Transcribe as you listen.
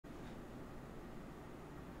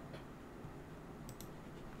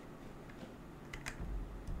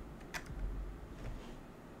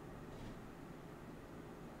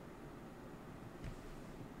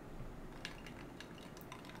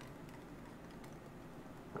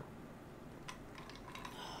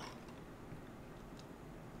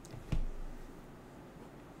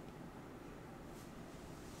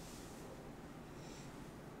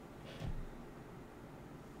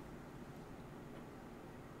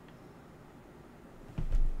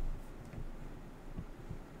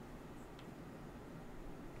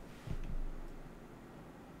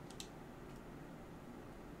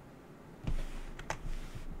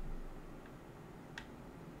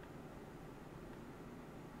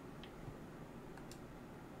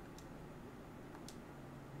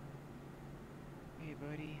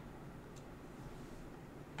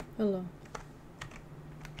Hello.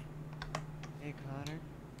 Hey, Connor.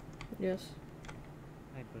 Yes.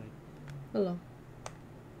 Hi, bud. Hello.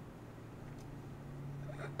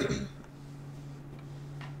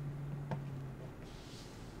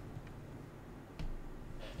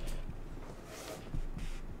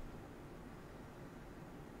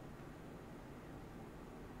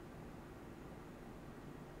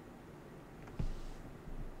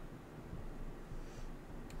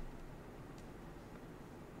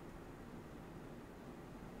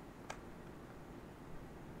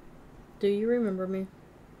 Do you remember me?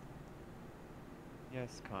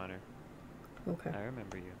 Yes, Connor. Okay. I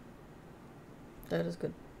remember you. That is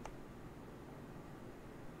good.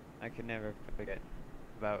 I can never forget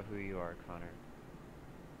about who you are, Connor.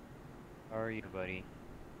 How are you, buddy?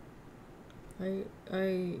 I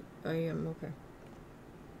am okay.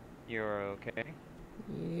 You're okay?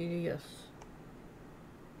 Yes.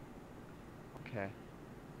 Okay.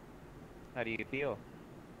 How do you feel?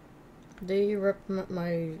 They wrapped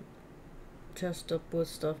my chest up with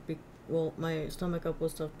stuff well, my stomach up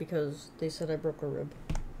with stuff because they said I broke a rib.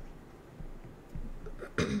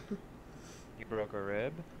 You broke a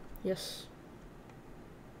rib? Yes.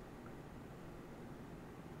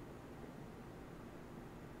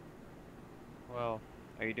 Well,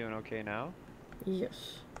 are you doing okay now?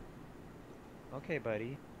 Yes. Okay,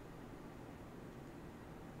 buddy.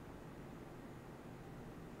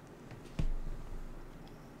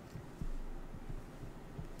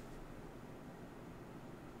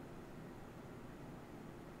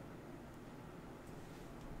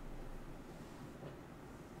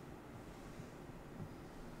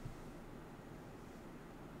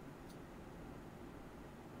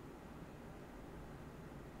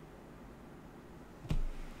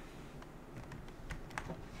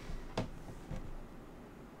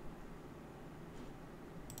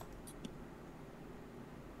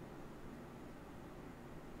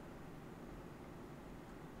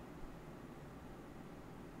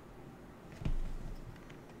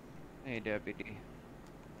 Hey, deputy.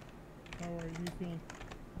 How are you feeling?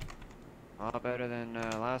 A lot better than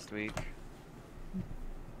last week.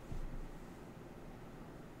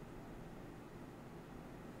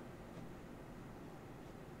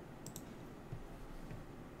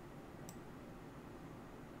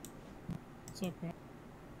 What's up, man?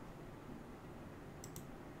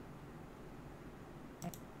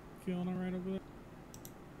 Feeling alright over there?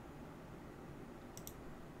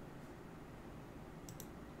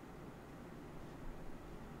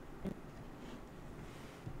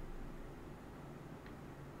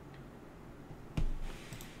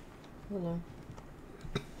 Hello.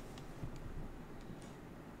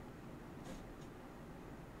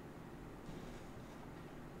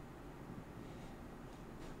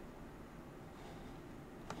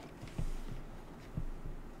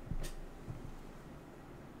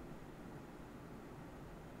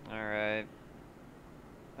 Alright.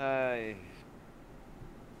 I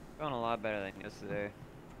feeling a lot better than yesterday.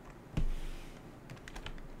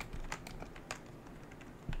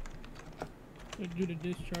 They're due to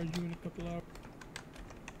discharge you in a couple hours.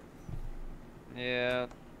 Yeah,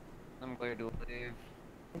 I'm cleared to leave.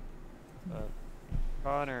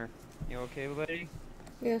 Connor, you okay, buddy?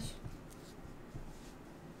 Yes.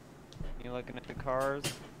 You looking at the cars?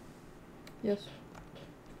 Yes.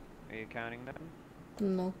 Are you counting them?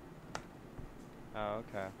 No. Oh,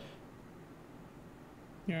 okay.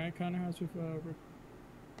 Yeah, I kinda has with how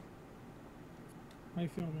you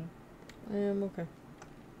feeling, man? I am okay.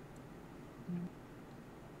 Mm.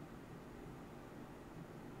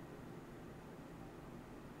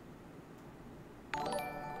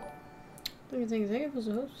 Thank you for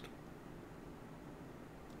the host.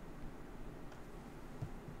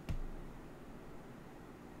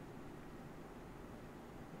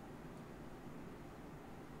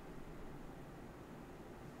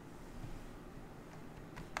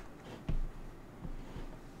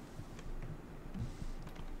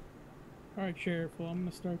 Alright, Sheriff. Well, I'm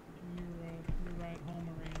gonna start your ride home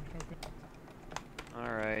arranged, okay?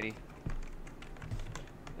 Alrighty.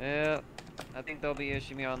 Yeah, I think they'll be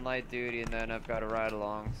issuing me on light duty and then I've got to ride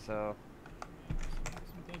along, so. Yeah,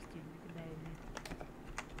 some does too. You can ride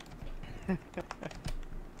with me.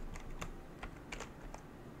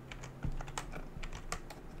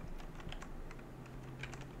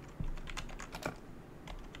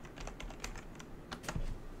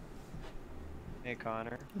 Hey,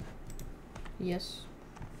 Connor. Yes.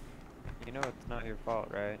 You know it's not your fault,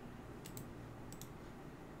 right?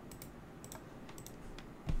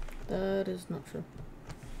 That is not true.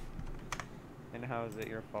 And how is it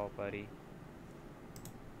your fault, buddy?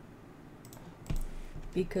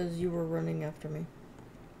 Because you were running after me.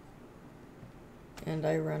 and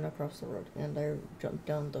I ran across the road, and I jumped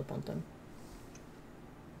down the pontoon.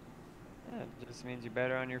 Yeah, it just means you're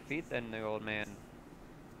better on your feet than the old man.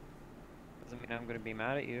 Doesn't mean I'm gonna be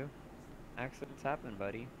mad at you. Accidents happen,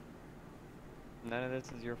 buddy. None of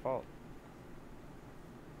this is your fault.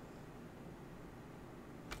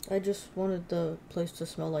 I just wanted the place to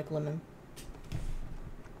smell like lemon.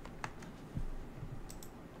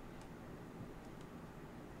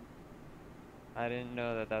 I didn't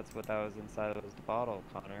know that that's what that was inside of this bottle,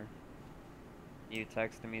 Connor. You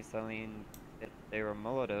texted me saying that they were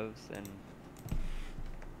Molotovs, and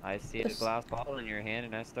I see the Yes. glass bottle in your hand,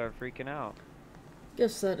 and I start freaking out.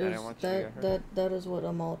 Yes, that I is didn't want you to get hurt. that is what a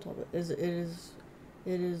Molotov is. It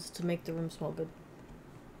is to make the room smell good.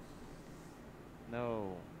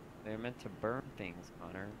 No, they're meant to burn things,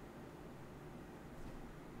 Connor.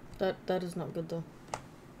 That is not good though.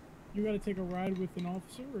 You gotta take a ride with an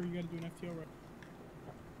officer, or you gotta do an FTO ride?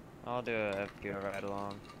 I'll do a FTO ride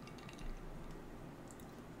along.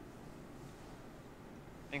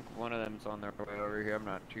 I think one of them's on their way over here, I'm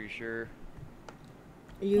not too sure.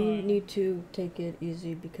 You need to take it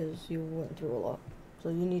easy because you went through a lot. So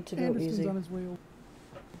you need to go Anderson's easy. on his way over.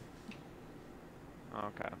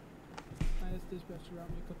 Okay. I asked dispatcher out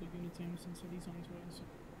me a couple of units. Anderson said he's on his way.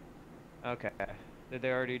 So Okay. Did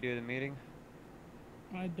they already do the meeting?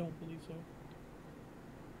 I don't believe so.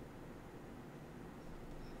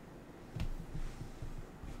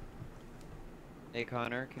 Hey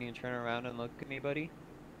Connor, can you turn around and look at me, buddy?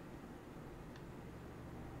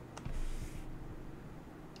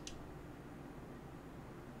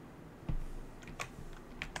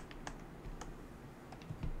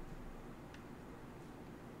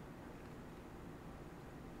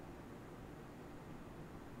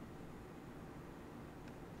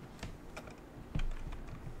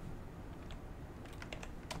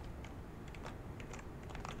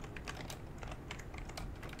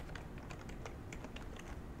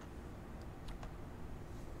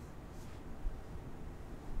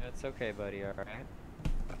 It's okay, buddy, alright?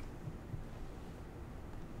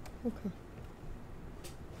 Okay.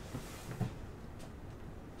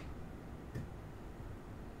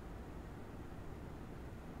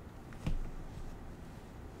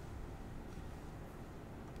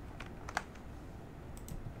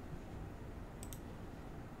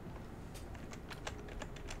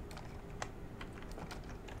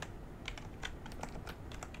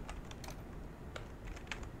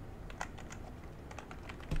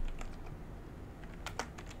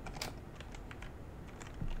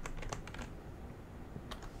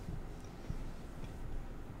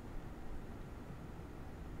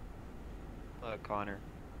 Look, Connor,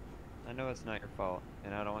 I know it's not your fault,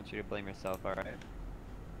 and I don't want you to blame yourself, alright?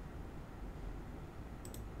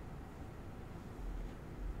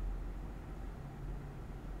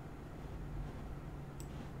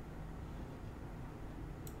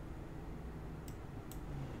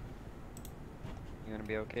 You gonna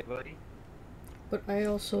be okay, buddy? But I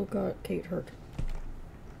also got Kate hurt.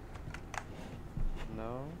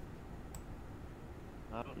 No?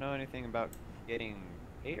 I don't know anything about getting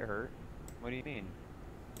Kate hurt. What do you mean?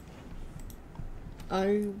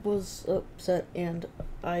 I was upset and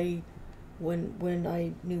when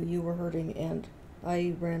I knew you were hurting and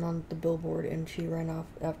I ran on the billboard and she ran off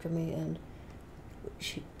after me and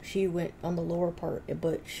she went on the lower part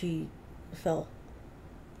but she fell.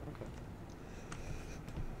 Okay.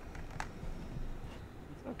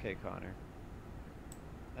 It's okay, Connor.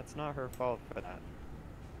 That's not her fault for that.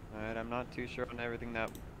 Alright, I'm not too sure on everything that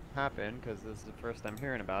happened because this is the first I'm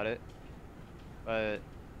hearing about it. But,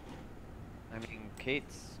 I mean,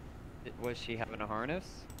 was she having a harness?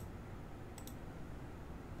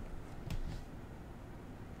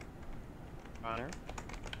 Connor?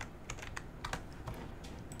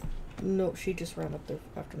 No, she just ran up there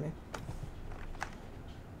after me.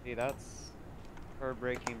 See, that's her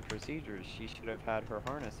breaking procedures. She should have had her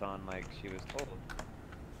harness on like she was told.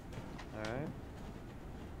 Alright?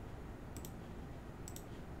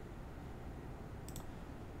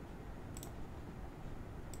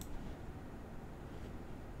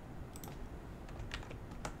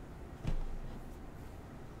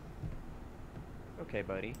 Okay,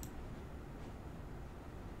 buddy.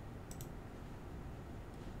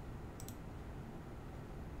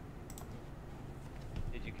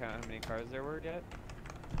 Did you count how many cars there were yet?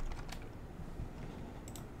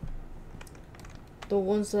 The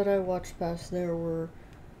ones that I watched pass there were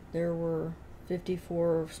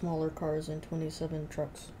 54 smaller cars and 27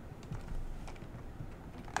 trucks.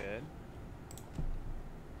 Good.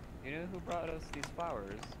 You know who brought us these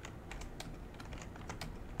flowers?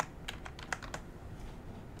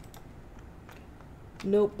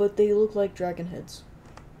 Nope, but they look like dragon heads.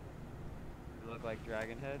 They look like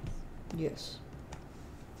dragon heads. Yes.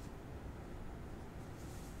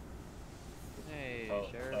 Hey, Oh,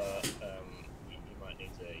 Sheriff. you might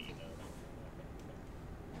need to, you know,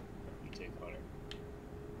 you too, Connor.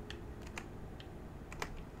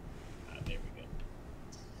 There we go.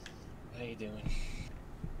 How you doing?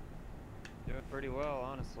 Doing pretty well,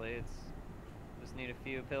 honestly. It's just need a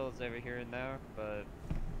few pills over here and there, but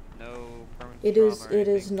no permanent It trauma is. or It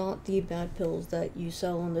is anything. not the bad pills that you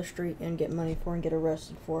sell on the street and get money for and get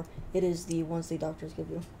arrested for. It is the ones the doctors give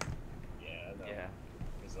you. Yeah, I know. Yeah.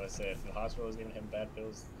 Because like I said, if the hospital is giving him bad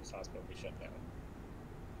pills, this hospital will be shut down.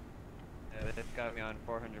 Yeah, they've got me on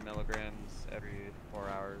 400 milligrams every 4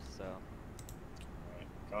 hours, so. Alright.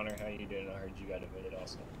 Connor, how you doing? I heard you got admitted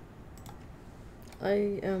also.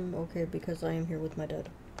 I am okay because I am here with my dad.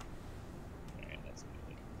 Alright, that's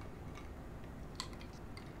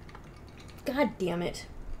good. God damn it.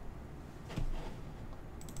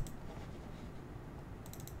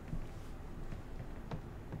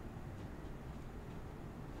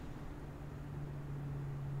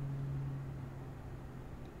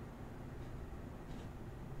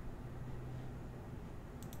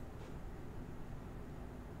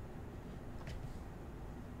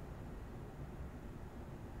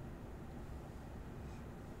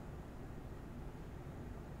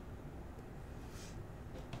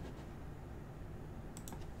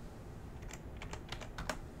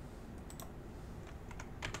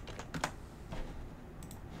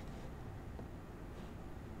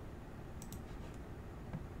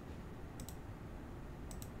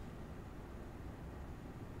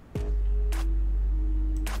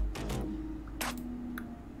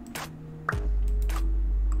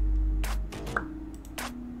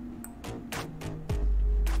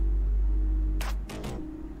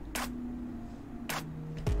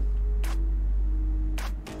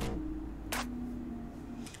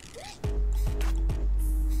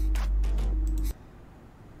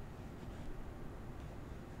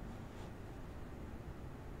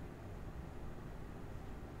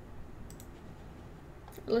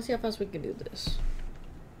 Let's see how fast we can do this.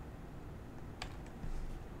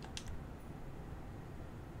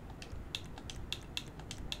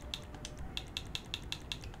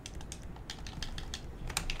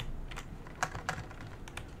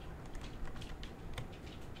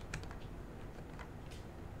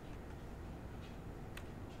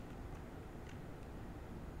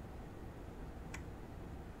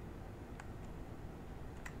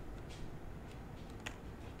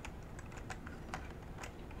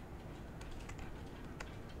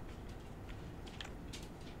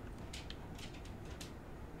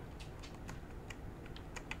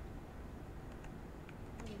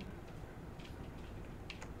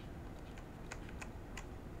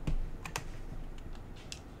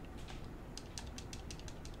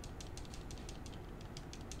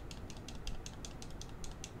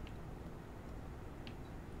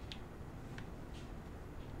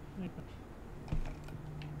 Like,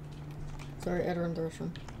 Sorry, Ed, in the restroom.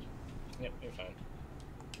 Yep, you're fine.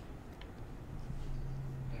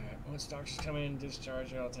 Alright, once doctors come in and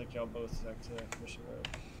discharge you, I'll take y'all both back to Mission Road.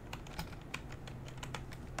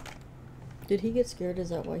 Did he get scared? Is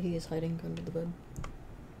that why he is hiding under the bed?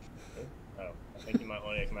 Oh, I think you might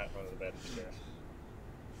want to come out from the bed, Sheriff.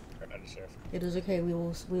 Or not, Sheriff. It is okay. We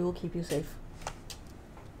will keep you safe.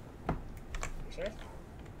 Sheriff?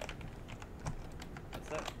 What's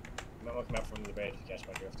that? You might want to come out from the bed if you catch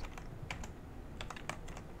my drift.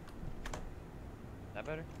 That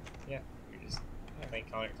better? Yeah, you're just. I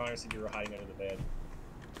think Connor said you were hiding under the bed.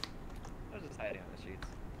 I was just hiding on the sheets.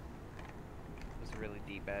 It was a really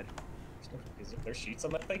deep bed. Is there sheets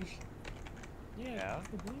on that thing? yeah, Yeah. it's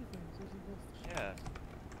the blue things. Those are those- Yeah.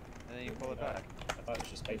 And then you pull it back. I thought it was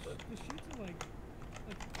just paper. The sheets are like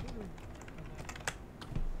little on that.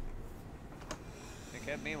 It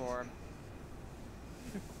kept me warm.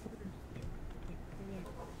 They're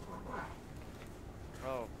like,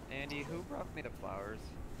 Oh, Andy, who brought me the flowers?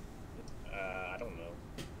 I don't know.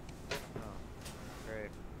 Oh, great.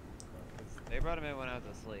 'Cause they brought them in when I was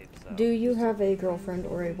asleep, so. Do you have a girlfriend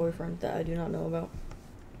or a boyfriend that I do not know about?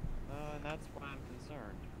 And that's why I'm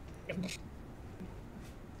concerned.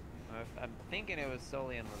 I'm thinking it was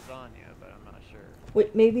solely in lasagna, but I'm not sure.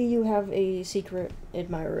 Wait, maybe you have a secret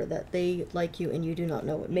admirer that they like you and you do not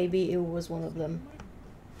know it. Maybe it was one of them.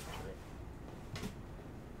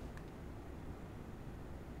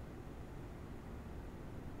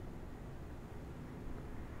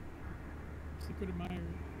 secret admirer.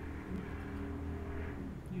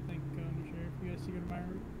 You think, Sheriff, you got a secret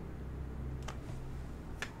admirer?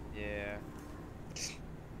 Yeah.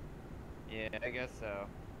 Yeah. I guess so.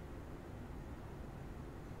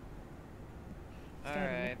 Starting to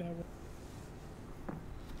Alright. look that way.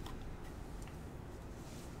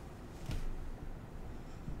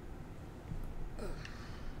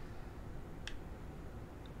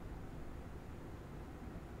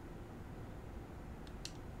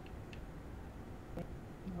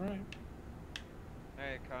 Alright.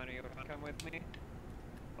 Alright, Connor, you wanna come with me?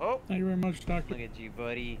 Oh! Thank you very much, Doctor. Look at you,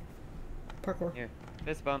 buddy. Parkour. Here,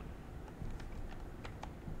 fist bump.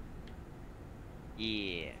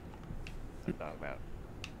 Yeah. That's what I'm talking about.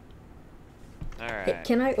 Hey, Alright.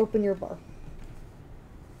 can I open your bar?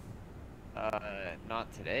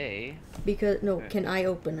 Not today. Because no, Okay. can I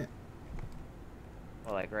open it?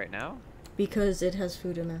 Well, like right now? Because it has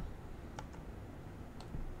food in there.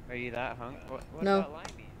 Are you that hungry? What No. about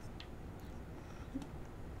limeys?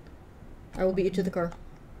 I will beat you to the car.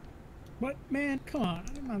 What? Man, come on.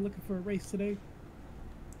 I'm not looking for a race today.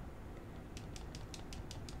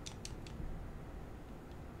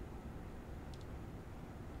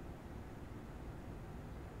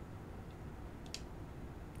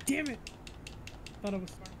 Damn it! Thought I was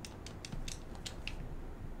smart.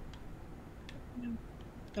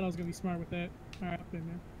 Thought I was gonna be smart with that. Alright, up in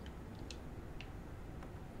there.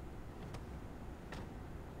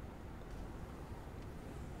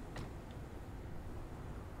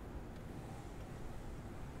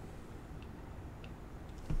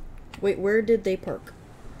 Wait, where did they park?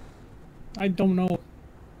 I don't know.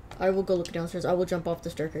 I will go look downstairs. I will jump off the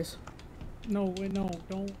staircase. No, wait, no,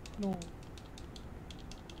 don't, no.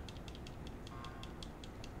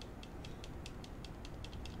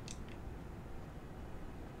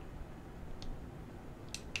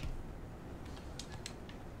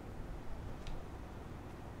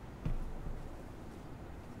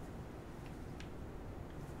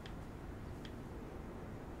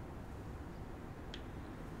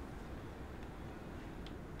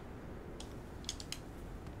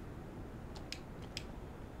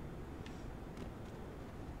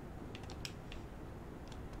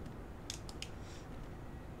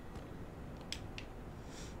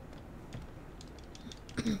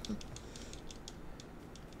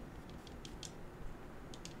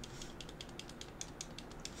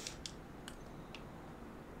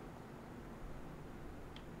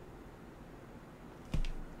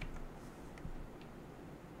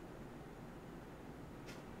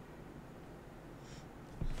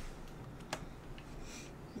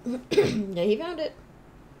 Yeah, he found it.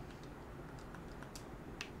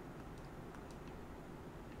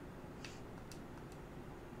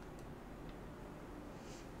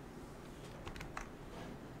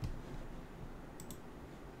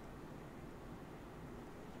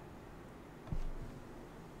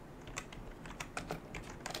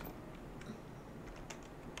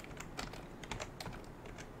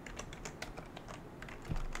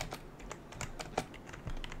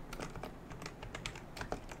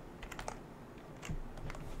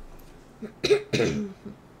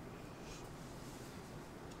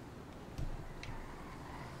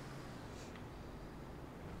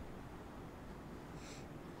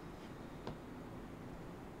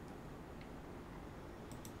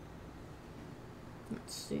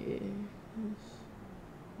 Let's see.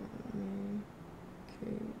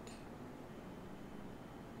 Kate.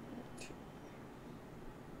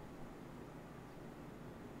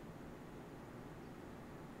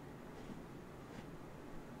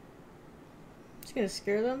 Just gonna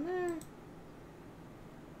scare them there.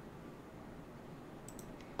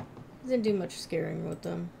 Didn't do much scaring with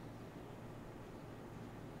them.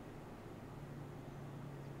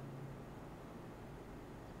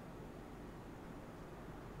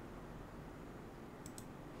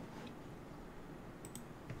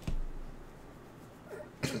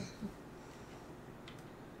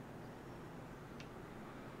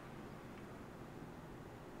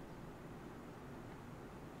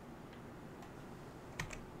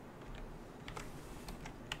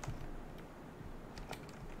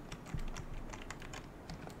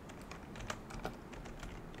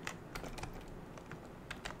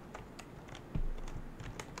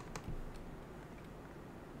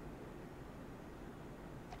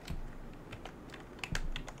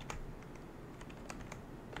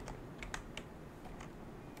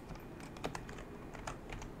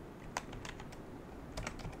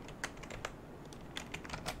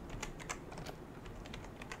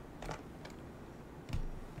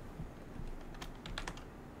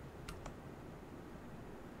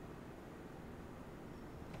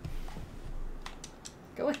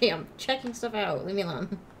 Go away, I'm checking stuff out. Leave me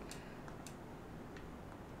alone.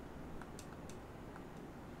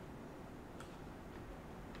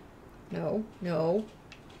 No, no,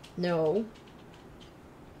 no.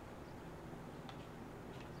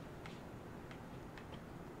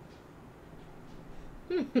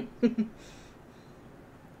 Which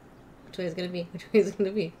way is it gonna be? Which way is it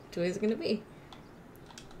gonna be? Which way is it gonna be?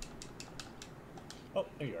 Oh,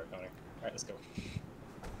 there you are, Connor. Alright, let's go.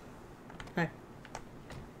 Hi.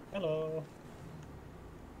 Hello.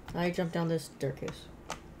 I jumped down this staircase.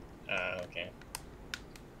 Okay.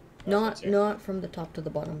 Not from the top to the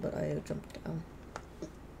bottom, but I jumped down.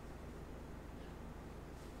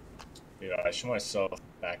 Yeah, I show myself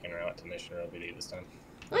back en route to Mission Row BD this time.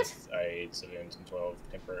 What? I ate civilians in 12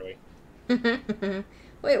 temporarily.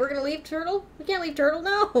 Wait, we're gonna leave Turtle? We can't leave Turtle,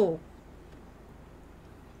 no!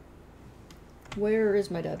 Where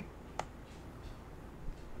is my dad?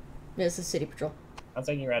 It's the City Patrol. I'm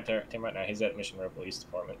taking you out to him right now. He's at Mission Row Police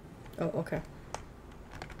Department. Oh, okay.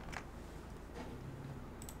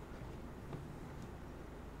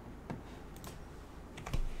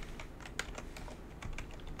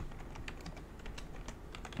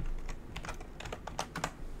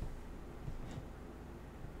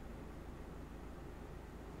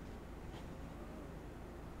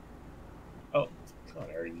 Oh,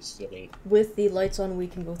 Connor, you silly. With the lights on, we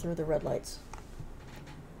can go through the red lights.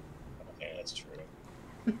 Okay, that's true.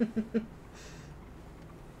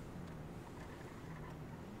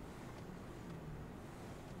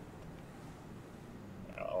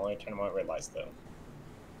 I'll only turn them on at red lights, though.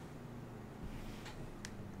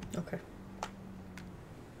 Okay.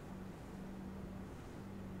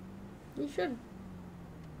 You should.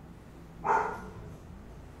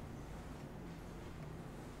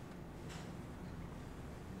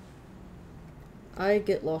 I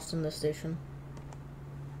get lost in this station.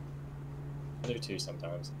 I do too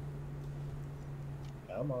sometimes.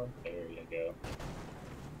 Come on, there you go.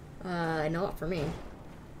 Not for me.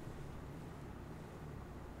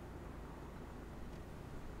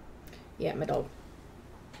 Yeah, my dog.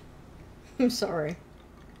 I'm sorry.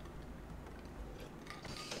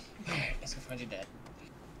 Alright, let's go find your dad.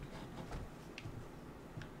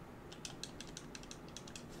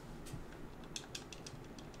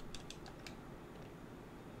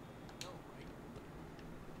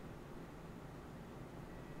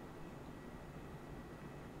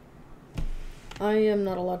 I am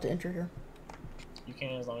not allowed to enter here. You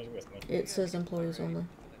can as long as you're with me. It says employees only.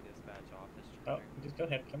 Oh, just go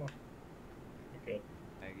ahead, come on. You're good.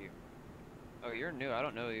 Thank you. Oh, you're new. I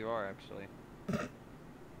don't know who you are, actually.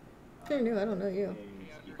 You're new, I don't know you.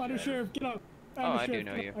 Undersheriff, get up. Oh, I do Undersheriff,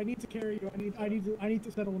 know get you. up. I need to carry you. I need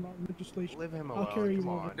to settle on legislation. Leave him I'll alone. carry you Come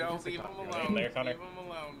over. on. No, Just a leave him cop. alone. There, Leave Connor. him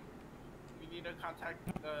alone. We need to contact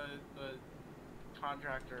the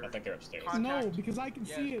contractor. I think they're upstairs. No, because I can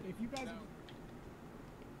see Yes. it. If you guys. No.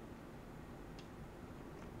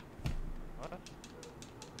 What?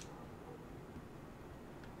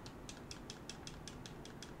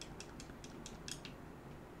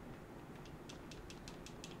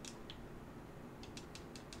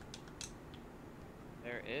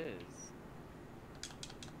 There is.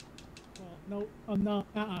 Well, no,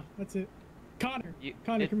 no, that's it. Connor, You,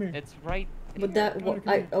 Connor, come here. It's right. But that, Connor, what,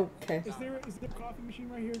 come I, here. okay. Is there a coffee machine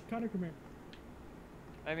right here? Connor, come here.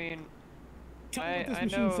 I mean, Tell me what this I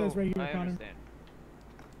machine know. says right here, I Connor. understand.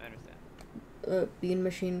 I understand. Bean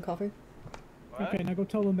machine coffee? What? Okay, now go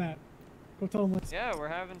tell them that. Go tell them let's. Yeah, we're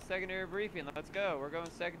having secondary briefing. Let's go. We're going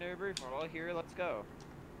secondary briefing. We're all here. Let's go.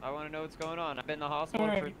 I want to know what's going on. I've been in the hospital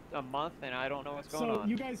Alright. for a month and I don't know what's going So on.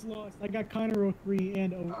 you guys lost. I got Connor 03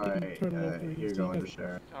 and Turtle 03. You're So going you to guys-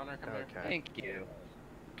 sheriff. Connor, come here. Okay. Thank you.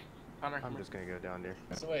 Connor, come I'm here. just gonna go down there.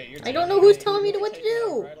 So wait, you're I don't know telling who's me telling me you're what gonna to take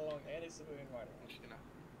do. a ride along and a civilian ride along? I'm just gonna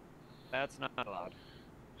That's not allowed.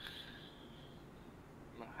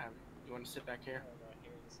 you want to sit back here?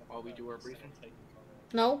 While we do our briefing?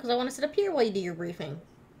 No, because I want to sit up here while you do your briefing.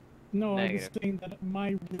 No, I was Negative. saying that my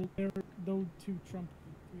rule, those two trump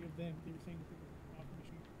the three of them. They were saying that there was a coffee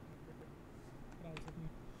machine. But I was looking.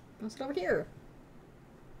 I'll sit over here.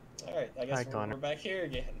 Alright, I Hi, guess Connor. we're back here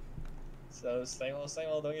again. So, same old,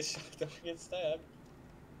 don't get shot, don't get stabbed.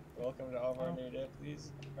 Welcome to all of our new deputies,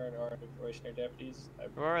 or our new probationary deputies.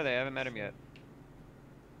 Who are they? I haven't met him yet.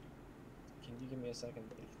 Can you give me a second,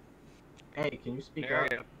 please? Hey, can you speak There up?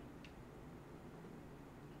 we go.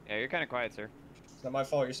 Yeah, you're kind of quiet, sir. It's not my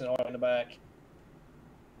fault, you're sitting all in the back.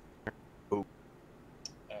 Oh.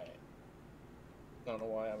 Alright. I don't know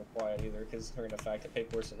why I'm quiet either, because during the fact that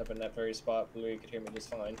people were sitting up in that very spot, Bluey could hear me just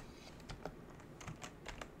fine.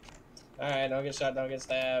 Alright, don't get shot, don't get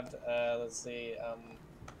stabbed. Let's see,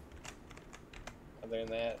 other than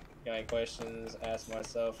that, got any questions, ask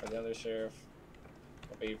myself or the other sheriff.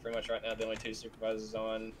 I'll be pretty much right now the only two supervisors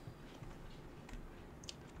on.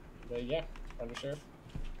 But yeah, under sheriff.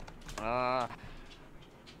 I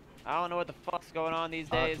don't know what the fuck's going on these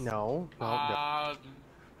days. No.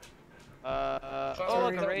 Oh,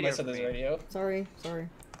 look, a Don't radio mess for with his me. radio. Sorry.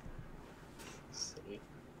 Silly.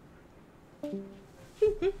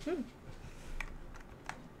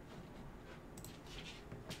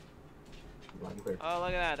 Loud and clear. Oh, look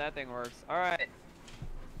at that. That thing works. Alright.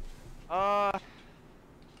 Well,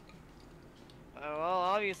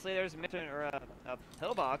 obviously there's a mission or a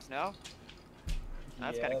pillbox now.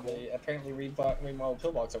 That's yeah, kind of cool. they apparently remodeled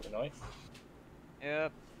Pillbox overnight.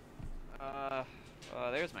 Yep.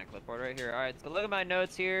 There's my clipboard right here. Alright, so look at my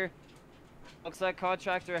notes here. Looks like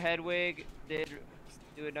Contractor Hedwig did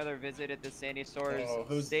do another visit at the Sandy Shores Oh,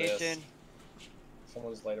 who's station. this?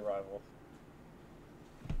 Someone's late arrival.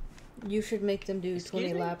 You should make them do Excuse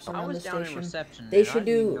 20 me? laps I around the was down in station. reception, They and I should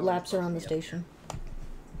didn't do know laps we were around the supposed to be up station.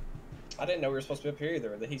 I didn't know we were supposed to be up here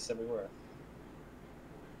either. That he said we were.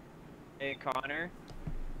 Hey, Connor.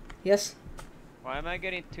 Yes. Why am I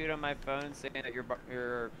getting toot on my phone saying that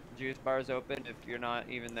your juice bar's open if you're not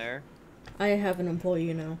even there? I have an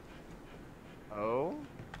employee now. Oh?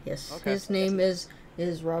 Yes. Okay. His name is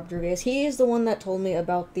Rob Gervais. He is the one that told me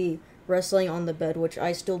about the wrestling on the bed, which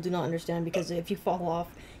I still do not understand because if you fall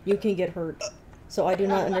off, you can get hurt. So I do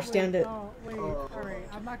not understand it. Oh, wait, alright.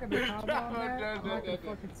 I'm not gonna comment on that. I'm not gonna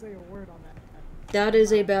fucking say a word on that. That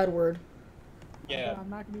is a bad word. Yeah. I'm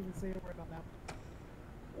not gonna even say a word on that.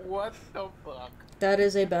 What the fuck? That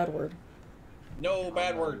is a bad word. No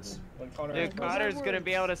bad words. When Connor Dude, has Connor- Connor's words. gonna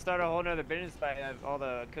be able to start a whole nother business by all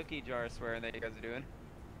the cookie jar swearing that you guys are doing.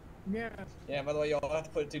 Yeah. Yeah, by the way, y'all have to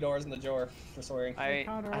put $2 in the jar for swearing.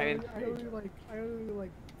 Connor, I I owe you like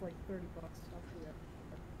 $30.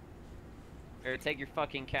 Here, take your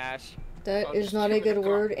fucking cash. That I'll is just not a chew good the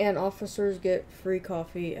word, and officers get free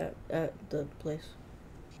coffee at the place.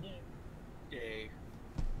 Yay.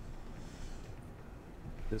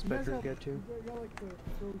 Dispatcher get too? You got like the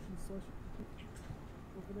frozen slush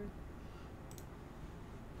over there?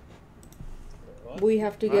 What? We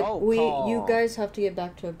have to get Roll you call. guys have to get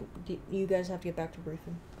back to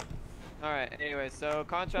briefing. Alright, anyway, so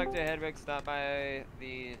Contractor Hedwig stopped by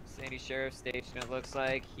the Sandy Sheriff Station. It looks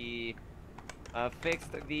like he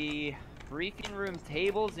fixed the briefing room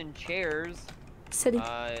tables and chairs. City.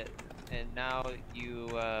 And now you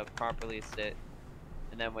properly sit,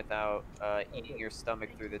 and then without eating your stomach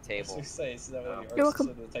through the I was table. gonna say, so that way You're our welcome.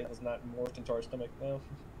 so the table's not morphed into our stomach now.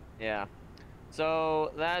 Yeah.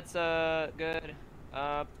 So that's good.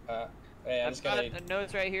 Yeah, I I've just got gotta.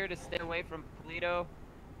 notes right here to stay away from Polito.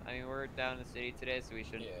 I mean, we're down in the city today, so we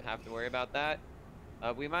shouldn't Yeah. have to worry about that.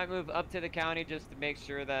 We might move up to the county just to make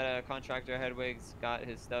sure that Contractor Hedwig's got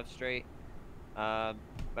his stuff straight.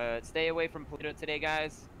 But stay away from Polito today,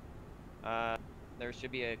 guys. There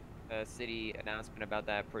should be a city announcement about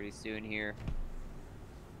that pretty soon here.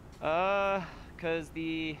 Cause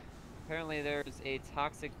apparently there's a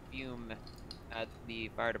toxic fume at the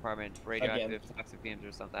fire department, radioactive toxic fumes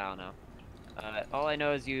or something. I don't know. All I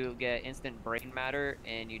know is you get instant brain matter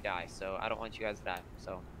and you die. So I don't want you guys to die.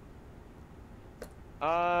 So,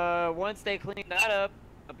 once they clean that up,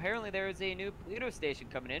 apparently there is a new Polito station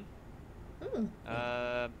coming in.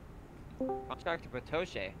 Contractor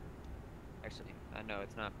Potoshe. Actually, no,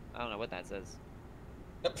 it's not. I don't know what that says.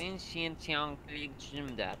 Yep. I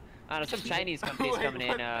don't know, some Chinese company's Wait, coming in,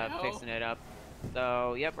 what the hell? fixing it up.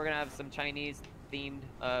 So, yep, we're gonna have some Chinese themed,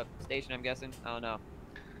 station, I'm guessing. I don't know.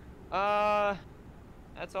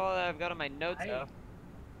 That's all that I've got on my notes, though.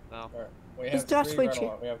 So, Alright, we Is have Josh three with right you?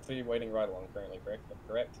 along. We have 3 waiting right along currently,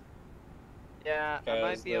 correct? yeah, I Because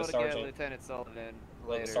might be the able to sergeant- get Lieutenant Sullivan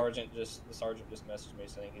Well, later. the sergeant just messaged me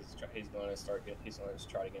saying he's going to try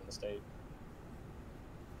to get in the state.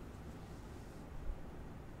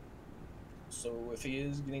 So if he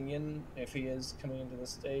is coming into the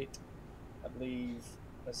state, I believe.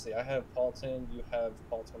 Let's see. I have Paul 10. You have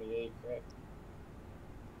Paul 28, correct?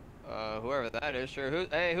 Whoever that is, sure.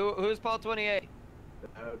 Who's Paul 28?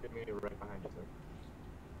 Get me right behind you, sir.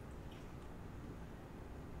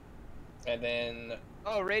 And then.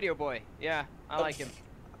 Oh, Radio Boy. Yeah, I like him.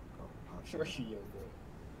 Radio boy.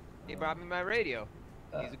 He brought me my radio.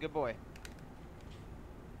 He's a good boy.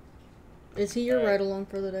 Is he your Alright. ride along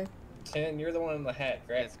for the day? 10. You're the one in the hat,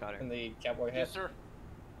 correct? Yes, Connor. In the cowboy hat. Yes, sir.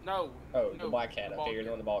 No. Oh, no, the black hat. the Okay, ball you're cap.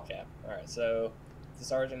 doing the ball cap. All right. So the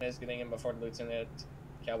sergeant is getting in before the lieutenant.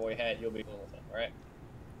 Cowboy hat. You'll be going with him. All right.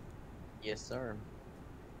 Yes, sir.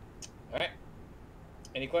 All right.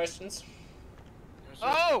 Any questions? Yes, sir.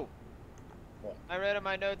 Oh! What? I read on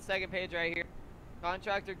my notes, second page right here.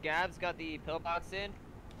 Contractor Gabs got the pillbox in,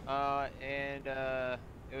 and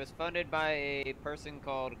it was funded by a person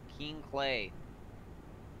called King Clay.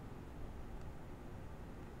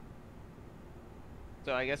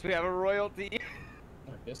 So I guess we have a royalty.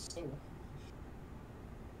 I guess so.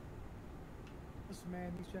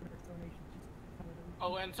 man. These generous donations.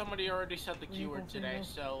 Oh, and somebody already said the Wrinkle keyword today, finger.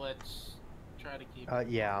 so let's try to keep.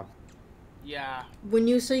 Yeah. Yeah. When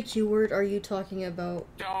you say keyword, are you talking about?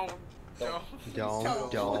 Don't.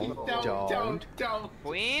 Don't.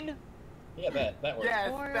 Queen? Yeah, that works.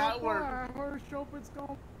 Yes, that worked. I heard Chopin's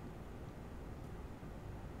going.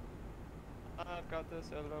 Got this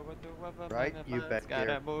over with the weather. Right, you back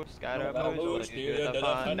there. Scaramouche, do the the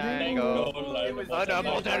fandango. fandango. A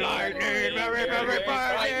double to lightning, very, very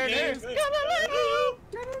fast.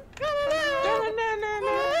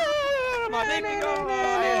 My baby go. I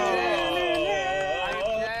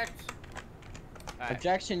object.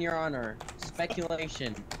 Objection, Your Honor.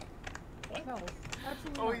 Speculation. No,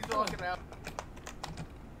 absolutely Oh, not. he's locking out.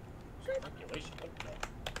 Speculation. What the-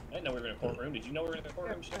 I didn't know we were in a courtroom. Did you know we were in a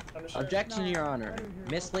courtroom? Sheriff? Objection, Your Honor. I didn't hear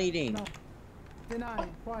about Misleading. No. Denied.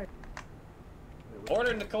 Quiet.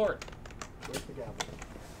 Order in the court. Where's the gavel?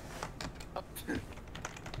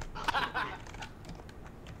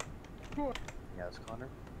 Yes, Connor.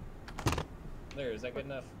 There, is that good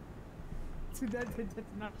enough? That's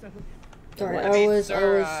not so. Sorry, I I mean, was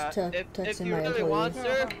sir, if texting you my really employees. want,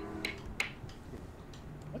 sir.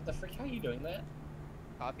 What the freak? How are you doing that?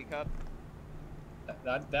 Coffee cup.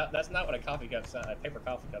 That's not what a coffee cup sounds. A paper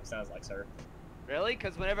coffee cup sounds like, sir. Really?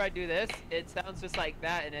 Because whenever I do this, it sounds just like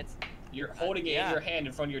that, and it's You're holding it yeah. in your hand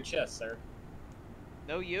in front of your chest, sir.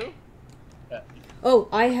 no you. Oh,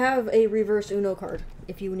 I have a reverse Uno card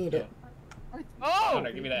if you need it. Oh!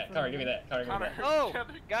 Connor, give me that. Connor, give me that. Connor, give me that. Oh,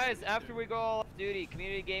 guys, after we go off duty,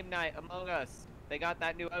 community game night, Among Us. They got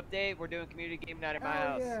that new update. We're doing community game night at my Hell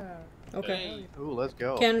house. yeah. Okay. Hey. Ooh, let's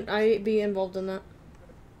go. Can I be involved in that?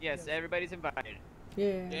 Yes, everybody's invited.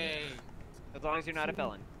 Yeah. Yay. As long as you're not a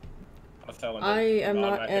felon. I'm a felon. I am No, I'm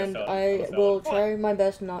not, gonna and felon. I'm I a felon. will try my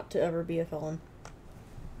best not to ever be a felon.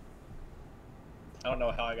 I don't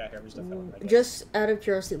know how I got here. I'm just a felon. I guess. Just out of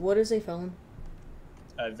curiosity, what is a felon?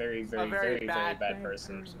 A very, very, very very bad bad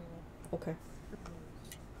person. Okay.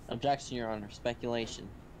 Objection, Your Honor. Speculation.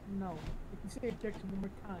 No. If you say objection one more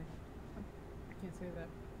time, I can't say that.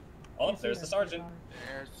 Oh, Can't say there's that, the sergeant. Your Honor.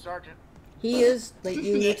 There's Sergeant. He is, like,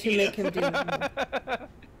 you need to make him do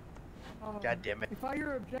God damn it. If I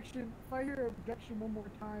hear objection, one more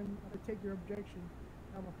time, I take your objection.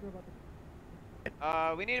 I'm gonna feel about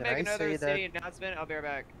the. We need to Can make I another say city announcement. I'll be right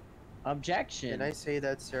back. Objection. Can I say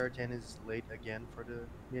that Sarah Jen is late again for the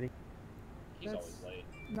meeting? He's That's- always late.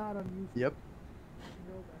 Not unusual. Yep.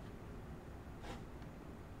 You know that.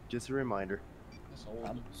 Just a reminder. That's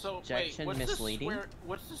old. So wait, Objection, misleading.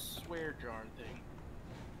 what's the swear jar thing?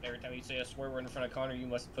 Every time you say a swear word in front of Connor, you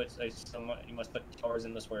must put $2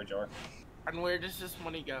 in the swear jar. And where does this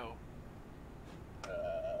money go?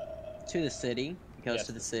 To the city. It goes Yes.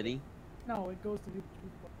 to the city. No, it goes to the.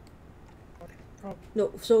 Probably.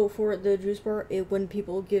 No, so for the juice bar, when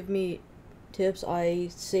people give me tips, I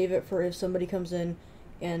save it for if somebody comes in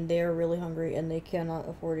and they are really hungry and they cannot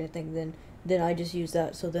afford anything, then I just use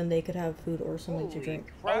that so then they could have food or something to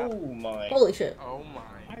drink. Oh my! Holy shit. Oh my.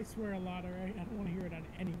 I swear a lot, alright? I don't want to hear it on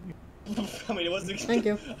any. I mean, it wasn't. Thank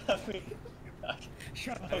you. I mean,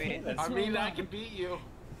 Shut up. I mean, swear I mean, a I lot. can beat you.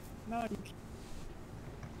 No,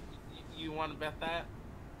 You want to bet that?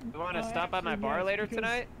 You want to Uh, stop by my actually, bar yes, later because-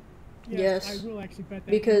 tonight? Yes, I will actually bet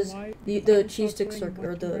that. because You know why? the Because cheese sticks South are, Korean or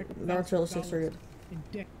wants to the rack mozzarella sticks are $1,000 good. in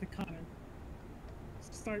debt to Connor.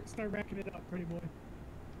 Start racking it up, pretty boy.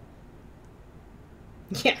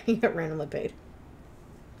 Yeah, he got randomly paid.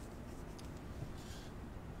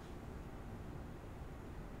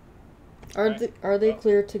 Are they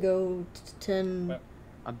clear to go 10?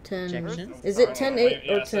 10. Objection. Is it 10-8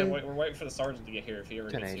 yeah, or so 10? we're waiting for the sergeant to get here if he ever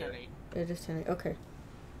gets 10-8. here. It is 10. Okay.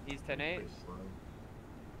 He's 10-8. Pretty slow.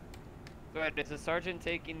 Go ahead. Is the sergeant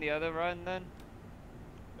taking the other run then?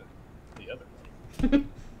 The other one.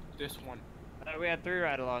 This one. We had 3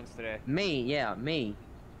 ride-alongs today. Me, yeah, me.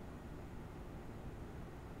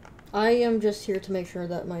 I am just here to make sure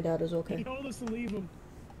that my dad is He okay. told us to leave him.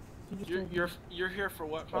 He just told me. You're here for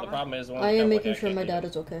what? Well, the Connor? problem is, I am making sure my dad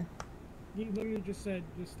is okay. He literally just said,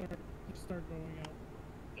 just start going out.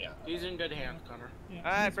 Yeah. He's in good hands, Connor. Yeah,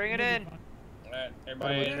 Alright, he's- bring it he'll be in. fine. Alright,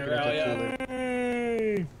 everybody in Everyone rally should up. get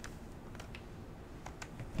Hey!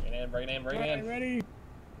 Bring it in, bring it in, bring it Alright, in. ready?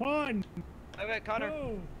 One, Wait, Connor.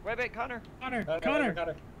 go! Wait, Connor. Connor,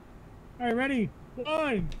 Connor. Alright, ready?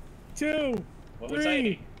 1, 2, What we say?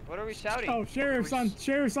 3. What are we shouting? Oh, sheriff's on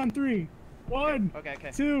 3. 1, Okay.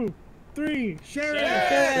 2, 3. Sheriff!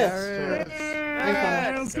 Sheriff!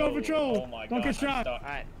 Yeah, let's go patrol. Oh my Don't God, get shot.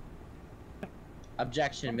 Alright.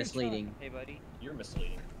 Objection, Okay, misleading. Hey, buddy. You're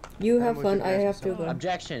misleading. You I'm have with fun. you I guys have as to well. go.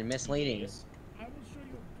 Objection, misleading. Yes. I will show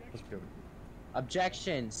you Let's objection. go.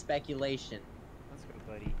 Objection, speculation. Let's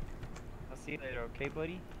see you later, okay,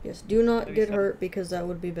 buddy? Yes, do not Maybe get some- hurt because that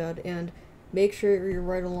would be bad, and make sure your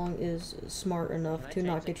ride along is smart enough Can I to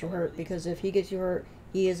not change the get you color of hurt, these? because if he gets you hurt,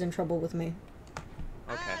 he is in trouble with me.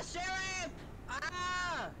 Okay. Ah, Sheriff!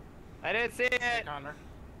 Ah! I didn't see Hey, it! Connor.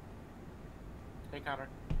 Hey, Connor.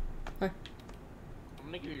 Hi. I'm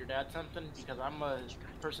gonna give your dad something because I'm a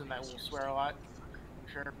person that will swear a lot.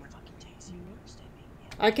 I'm sure.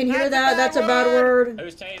 I can hear That's a that. bad That's a bad word.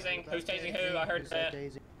 Who's tasing? Who's tasing who? I heard Who said that.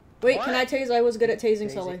 Daisy? Wait, What? can I tase? I was good at tasing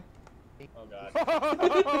Tasing. Sully. Oh god.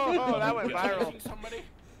 Oh, that went viral. Somebody?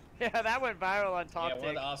 Yeah, that went viral on Yeah, Talk one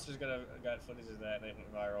of the officers got footage of that and it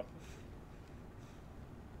went viral.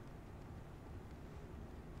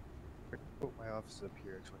 Oh, my office is up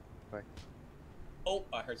here actually. Bye. Oh,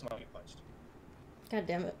 I heard somebody get punched. God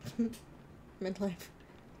damn it. Midlife.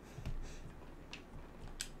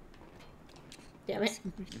 Damn it.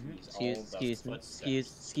 He's all Excuse me. about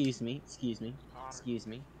Excuse me. Excuse me. Connor. Excuse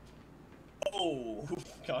me. Oh,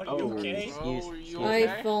 God, you Oh. okay? Excuse- Oh, you excuse- okay?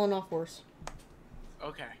 I've fallen off horse.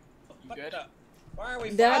 Okay. You Fuck good? up. Why are we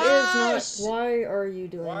That fighting? Ah, is not. Why are you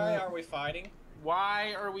doing Why that? are we fighting?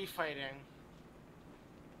 Why are we fighting?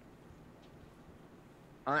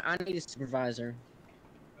 I need a supervisor.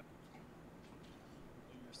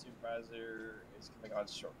 Your supervisor is coming on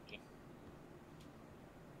shortly.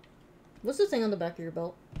 What's the thing on the back of your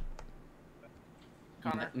belt?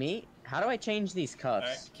 Connor. Me? How do I change these cuffs?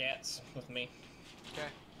 Alright, cats with me. Okay.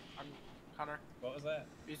 I'm Connor. What was that?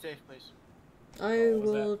 Be safe, please. I What was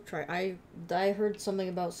will try. I heard something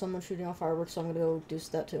about someone shooting off fireworks, so I'm gonna go do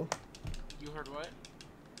that too. You heard what?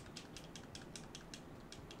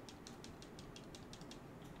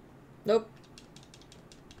 Nope.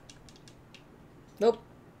 Nope.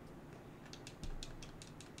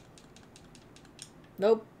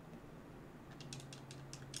 Nope.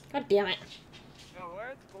 God damn it. No,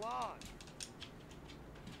 where's Glon?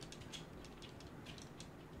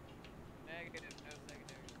 Negative, no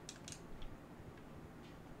secondary.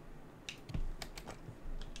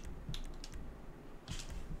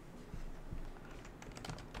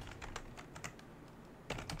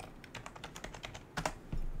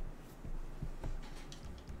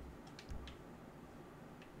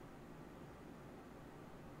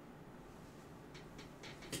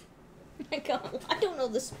 My God, I don't know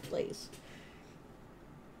this place.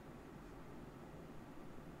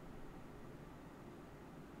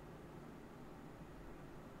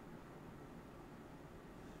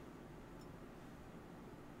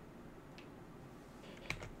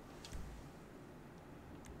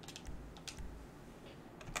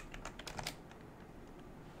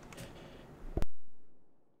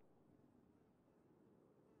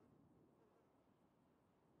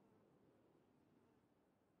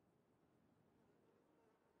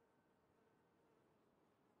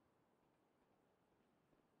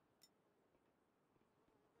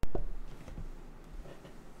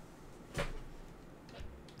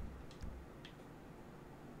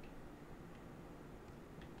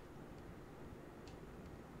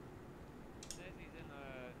 Says he's in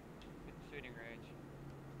the shooting range.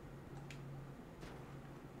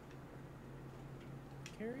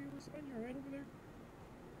 Carrie was on your right over there?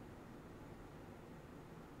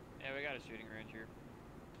 Yeah, we got a shooting range here.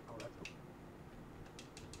 Oh, that's cool.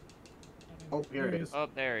 Oh, here it is. Oh,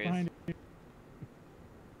 there he is. Behind it.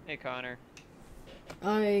 Hey, Connor.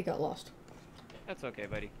 I got lost. That's okay,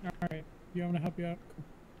 buddy. Alright. You want me to help you out? Cool.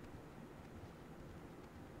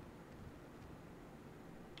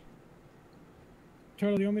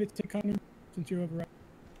 Turtle, you want me to take Connor since you have a right?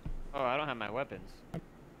 Oh, I don't have my weapons.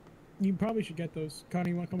 You probably should get those. Connor,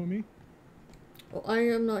 you want to come with me? Well, I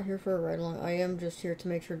am not here for a ride along. I am just here to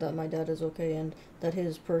make sure that my dad is okay and that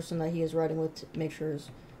his person that he is riding with make sure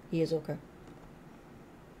he is okay.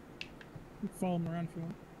 You can follow him around if you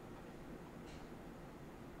want.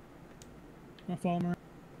 Want to follow him around?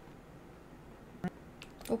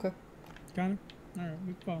 Okay. Connor? Alright,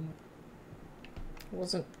 we can follow him around.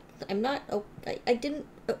 Wasn't. I'm not. Oh, I didn't.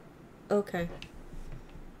 Okay.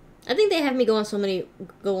 I think they have me go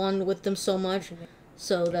on with them so much,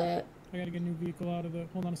 so that I gotta get a new vehicle out of the.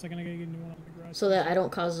 Hold on a second, I gotta get a new one out of the garage. so that I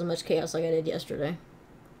don't cause as much chaos like I did yesterday.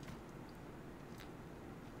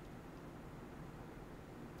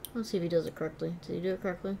 Let's see if he does it correctly. Did he do it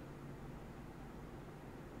correctly?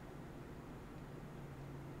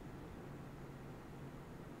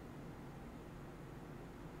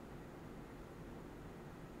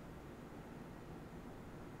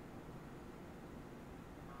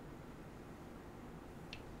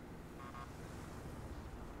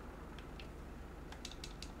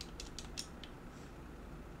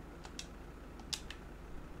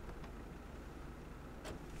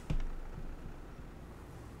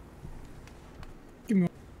 Give me.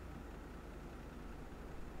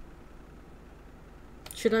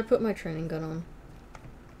 Should I put my training gun on?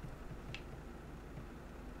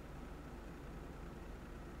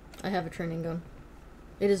 I have a training gun.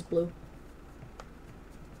 It is blue.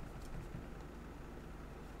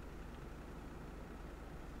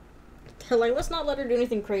 They're like, let's not let her do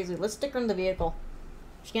anything crazy. Let's stick her in the vehicle.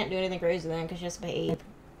 She can't do anything crazy then because she has to pay 8.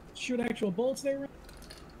 Shoot actual bullets there, Ram?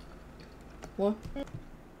 What?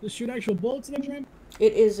 Just shoot actual bullets there, Ram?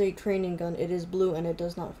 It is a training gun. It is blue and it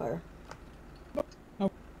does not fire. Oh.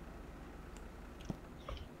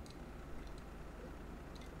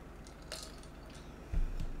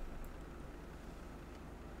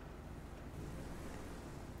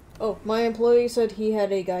 Oh, my employee said he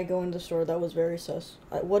had a guy go in the store that was very sus.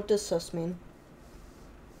 What does sus mean?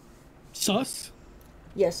 Sus?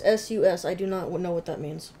 Yes, S-U-S. I do not know what that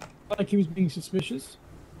means. Like he was being suspicious?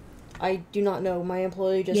 I do not know. My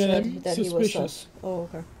employee just Yeah, said that he was suspicious. sus. Oh,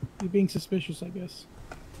 okay. You're being suspicious, I guess.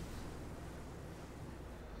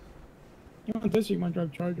 You want this or you want to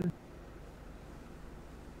drive Charger?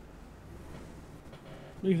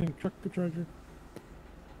 What do you think? Truck or Charger?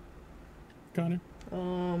 Connor?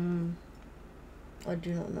 I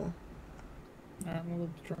do not know. Alright, I'm gonna leave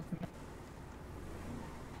the truck for now.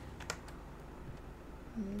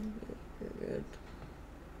 You're good.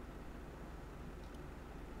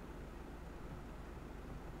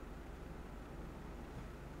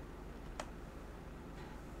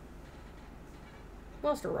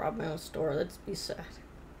 Lost to rob my own store. That'd be sad.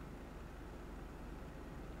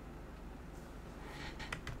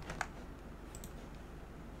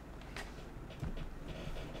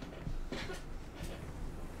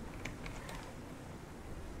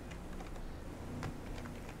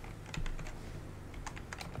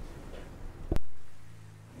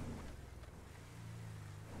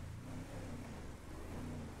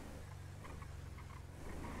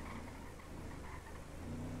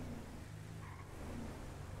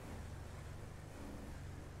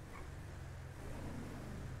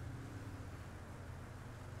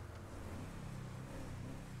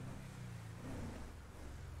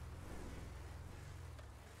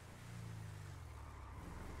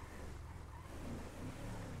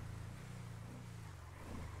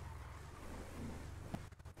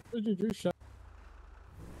 Where'd you do shot?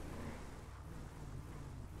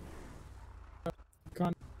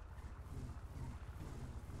 Con.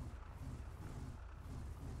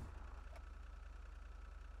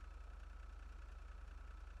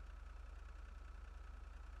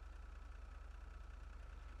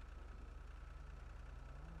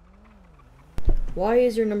 Why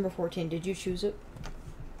is your number 14? Did you choose it?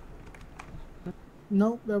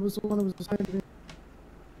 No, that was the one that was assigned to me.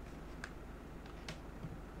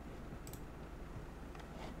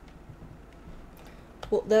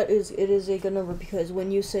 Well, it is a good number because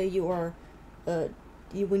when you say you are,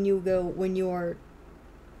 when you are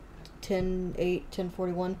 10-8,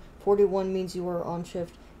 10-41, 41 means you are on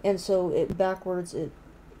shift, and so it backwards,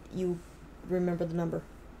 you remember the number.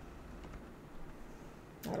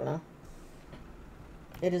 I don't know.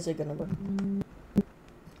 It is a good number.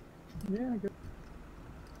 Yeah, I guess.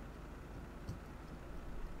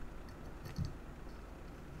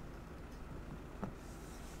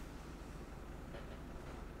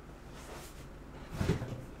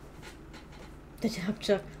 The tap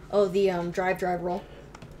chuck. Oh, the drive roll.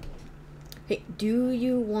 Hey, do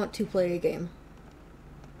you want to play a game?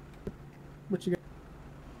 What you got?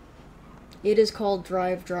 It is called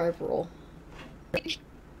drive roll.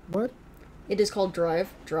 What? It is called drive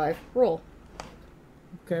roll.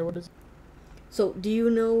 Okay, what is it? So, do you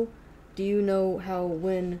know how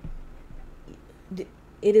when it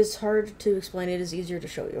is hard to explain, it is easier to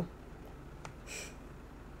show you.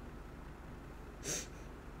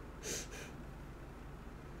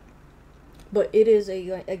 But it is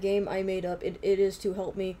a game I made up. It is to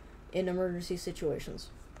help me in emergency situations.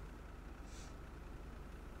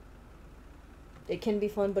 It can be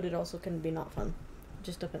fun, but it also can be not fun. It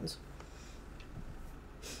just depends.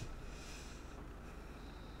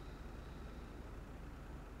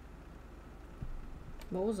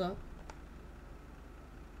 What was that?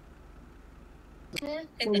 Huh.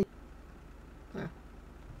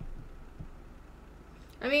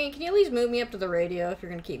 I mean, can you at least move me up to the radio if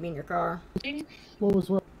you're gonna keep me in your car? What was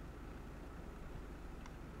what?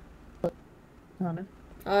 Connor?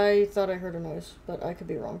 I thought I heard a noise, but I could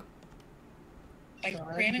be wrong. Like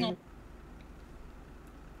cramming on.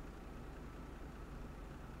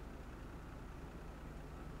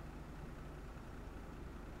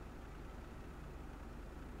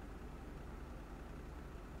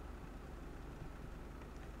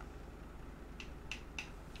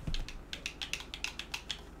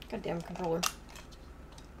 Goddamn controller.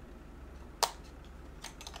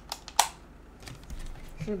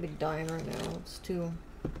 Should be dying right now. It's too.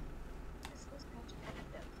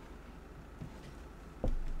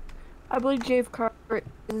 I believe Carver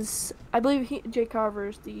is. Jay Carver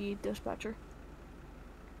is the dispatcher.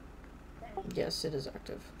 Yes, it is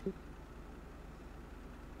active.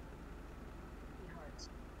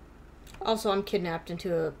 Also, I'm kidnapped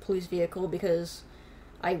into a police vehicle because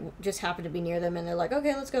I just happened to be near them, and they're like,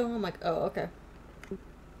 "Okay, let's go." I'm like, "Oh, okay."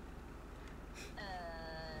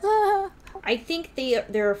 I think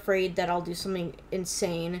they're afraid that I'll do something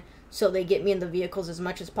insane, so they get me in the vehicles as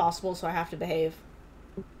much as possible, so I have to behave.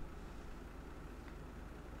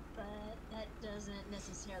 But that doesn't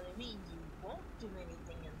necessarily mean you won't do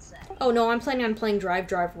anything insane. Oh no, I'm planning on playing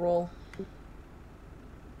drive roll.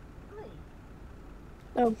 Really?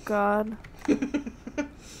 Oh God.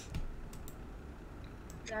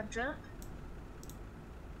 Drive.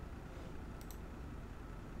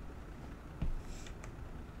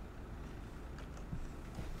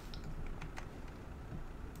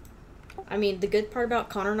 I mean, the good part about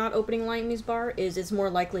Connor not opening Lightning's bar is it's more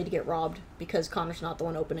likely to get robbed because Connor's not the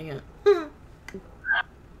one opening it.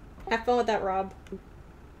 Have fun with that, Rob.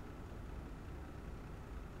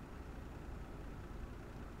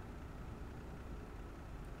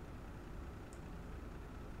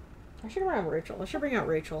 I should bring out Rachel. I should bring out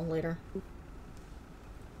Rachel later.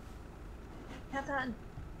 Have fun.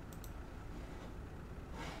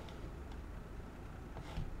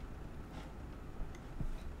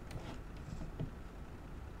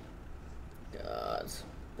 God, it's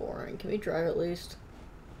boring. Can we drive at least?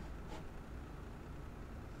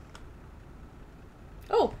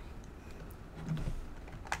 Oh!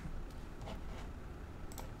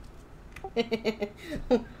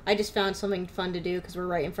 I just found something fun to do because we're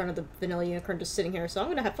right in front of the vanilla unicorn just sitting here, so I'm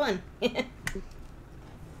gonna have fun.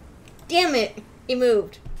 Damn it! He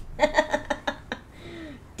moved.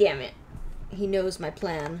 Damn it. He knows my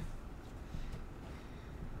plan.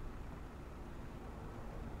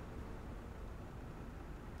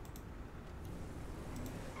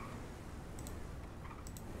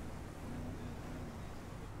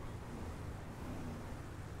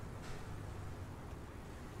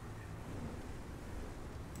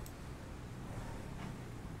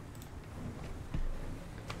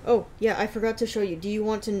 Oh, yeah, I forgot to show you. Do you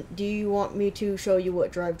want me to show you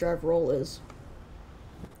what drive roll is?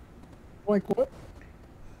 Like what?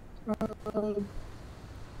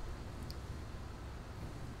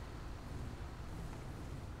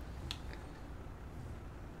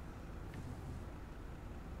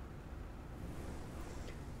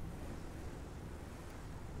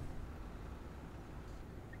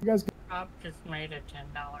 You guys good? Rob just made a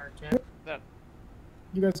 $10 tip.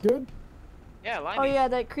 You guys good? Yeah, Limey. Oh yeah,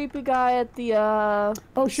 that creepy guy at the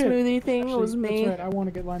Oh shit! smoothie thing Actually, was me. That's right. I want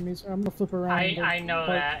to get limeys. I'm gonna flip around. I know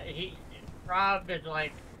that. Rob is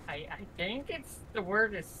like, I think the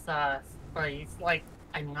word is sus, but he's like,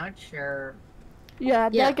 I'm not sure. Yeah,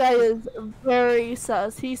 Yeah. that guy is very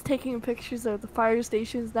sus. He's taking pictures of the fire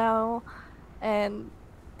stations now, and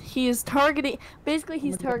he's targeting. Basically,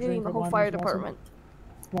 he's I'm gonna get a targeting drink the of whole limeys fire also. department.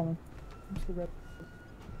 Come on. I'm just gonna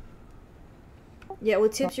Yeah,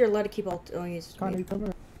 with tips you're allowed to keep all. Oh, yes. Connor, you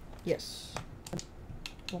coming? Yes.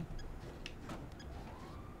 Come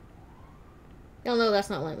No, no, that's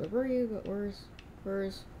not Lambert. Where are you? Where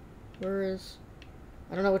is?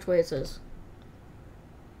 I don't know which way it says.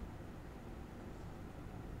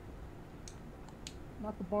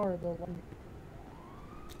 Not the bar, though.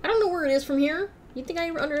 I don't know where it is from here. You think I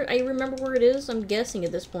remember where it is? I'm guessing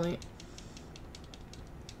at this point.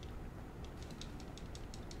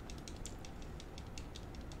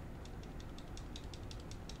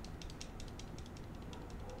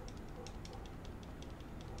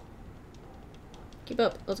 Keep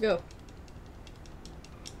up. Let's go.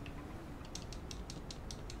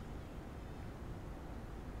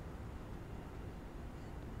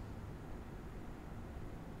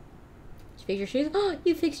 Did you fix your shoes? Oh,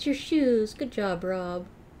 you fixed your shoes. Good job, Rob.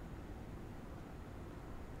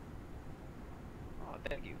 Oh,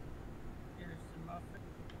 thank you. Here's some muffins.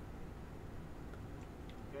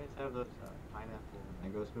 You guys have those pineapple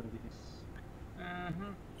mango smoothies?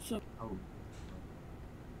 Mm-hmm. So, Oh.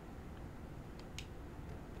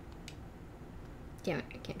 Damn it,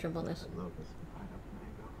 I can't jump on this. I love this pineapple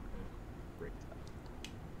mango. Great stuff.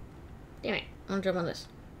 Damn it, I want to jump on this.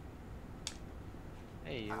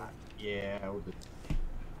 Hey, you. Yeah, I would.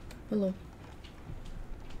 Hello.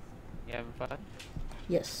 You having fun?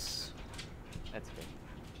 Yes. That's good.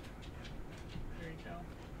 There you go.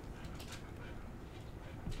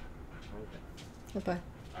 Okay.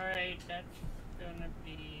 Bye-bye. Alright, gonna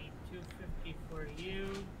be 250 for you.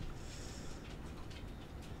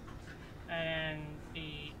 And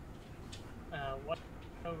the what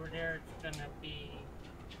over there it's gonna be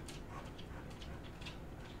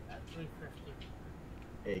 350.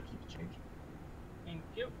 Hey, keep the change. Thank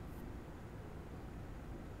you.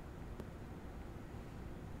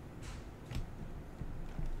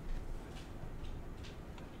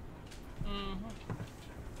 Mm-hmm.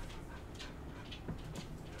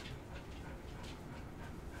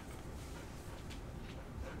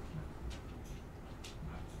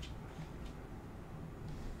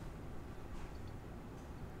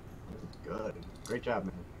 Good. Great job,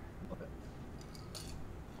 man. Love it.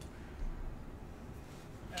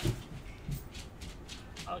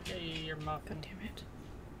 I'll get you your muffin. God damn it.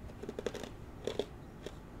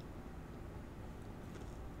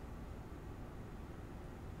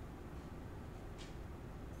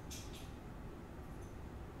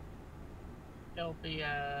 It'll be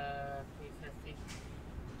 350.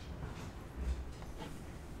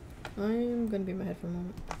 I'm gonna be in my head for a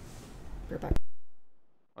moment. Be right back.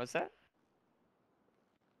 What's that?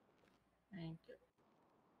 Thank you.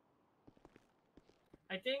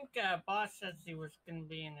 I think boss says he was gonna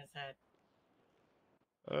be in his head.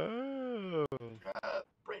 Oh.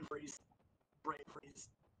 Brain freeze. Brain freeze.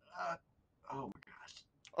 Oh my gosh.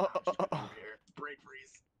 Oh, Ouch, over here. Brain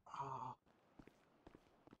freeze. Oh.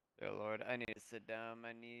 Dear Lord, I need to sit down.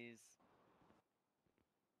 My knees.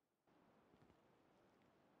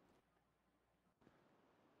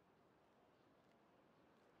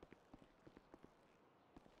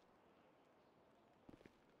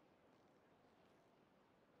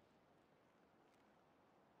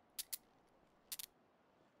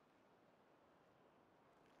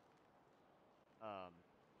 Um.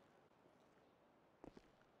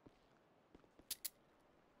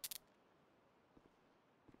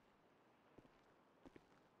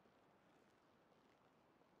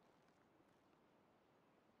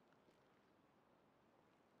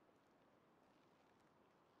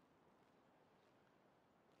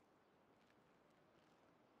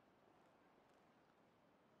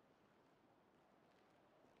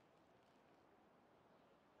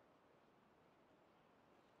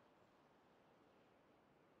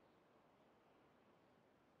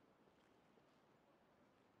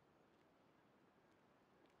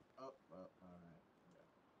 Oh, well, alright. Yeah.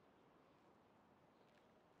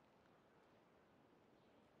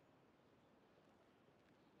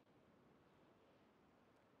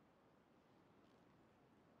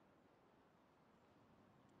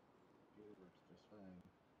 It works just fine.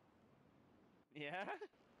 Yeah.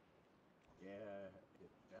 Yeah, it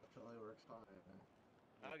definitely works fine.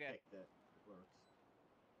 I Okay. picked it. It works.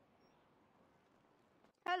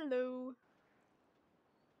 Hello.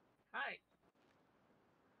 Hi.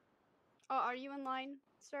 Oh, are you in line,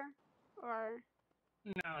 sir? Or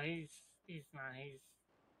No, he's not.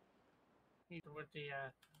 He's with the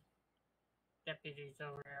deputies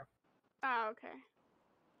over there. oh, okay.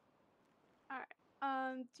 All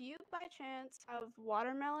right. Do you by chance have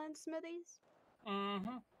watermelon smoothies?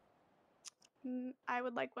 Mm-hmm. I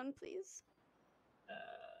would like one, please.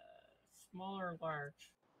 Small or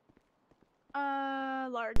large?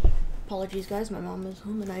 Large. Apologies, guys. My mom is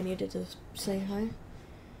home and I needed to say hi.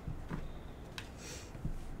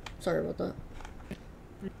 Sorry about that.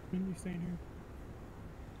 You're gonna be staying here.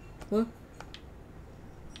 What?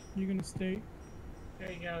 You gonna stay?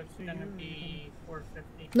 There you go. It's gonna be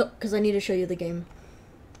 450. No, because I need to show you the game.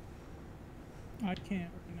 I can't.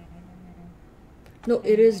 No,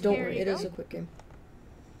 it is. Don't Here worry. you It is go. a quick game.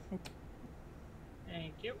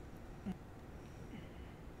 Thank you.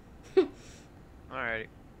 Alrighty.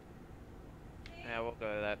 Yeah, we'll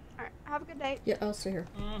go to that. All right. Have a good day. Yeah, I'll stay here.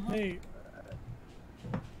 Hey.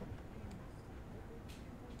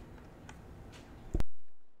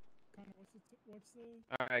 Connor, what's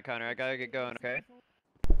the Alright, Connor, I gotta get going, okay?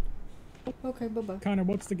 Okay, bye-bye. Connor,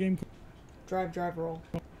 what's the game? Drive, roll.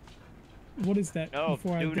 What is that? No,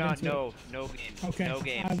 before I do get not, into no. it? No games. Okay, No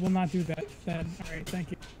games. I will not do that then. Alright,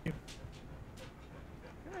 thank you.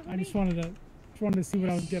 I just wanted to see what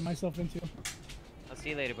I was getting myself into. I'll see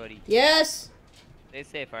you later, buddy. Yes! Stay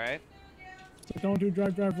safe, alright? So don't do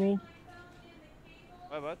drive, roll.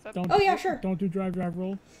 What's up? Don't, Oh, yeah, sure. Don't do drive,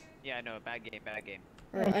 roll. Yeah, no, bad game, bad game.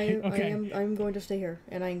 Alright, Okay. I'm going to stay here,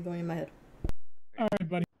 and I'm going in my head. Alright,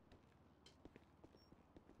 buddy. All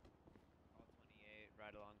 28,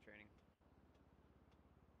 ride along training.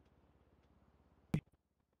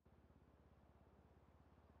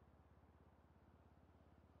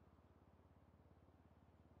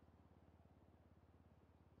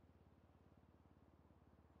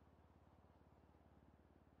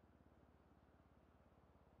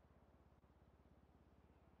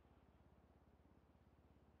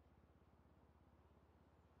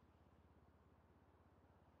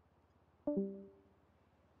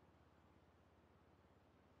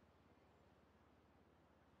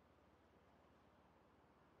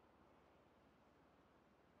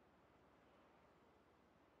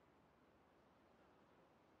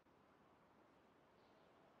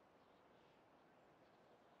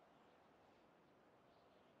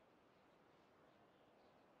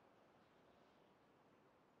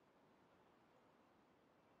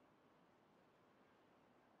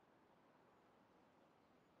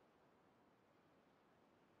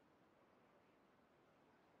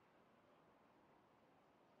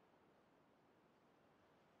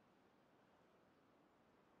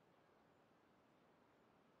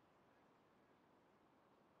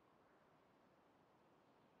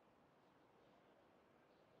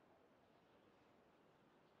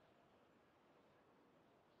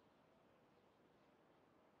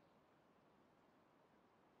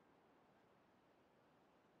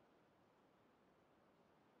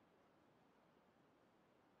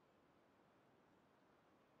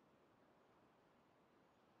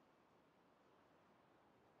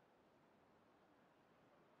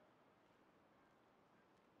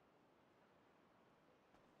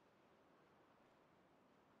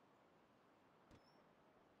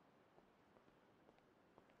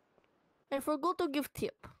 I forgot to give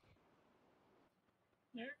tip.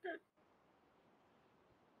 You're good.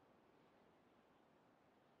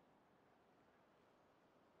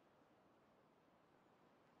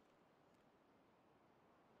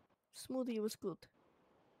 Smoothie was good.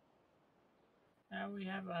 Now we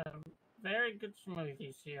have a very good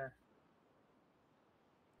smoothies here.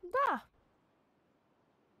 Da.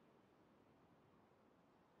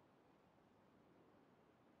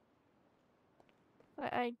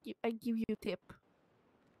 I give you tip.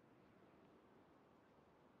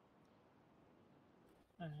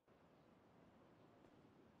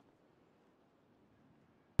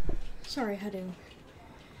 Sorry, I had to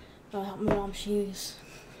help my mom. She's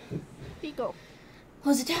Pico.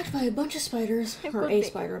 was attacked by a bunch of spiders, or a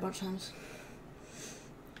spider a bunch of times.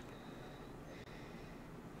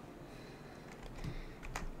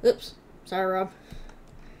 Oops. Sorry, Rob.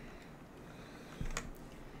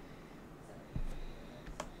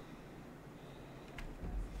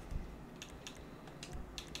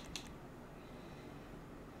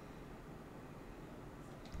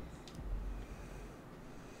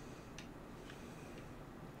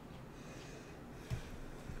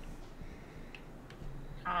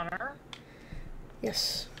 Connor?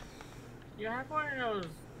 Yes. You have one of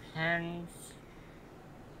those pens?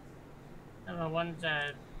 And the ones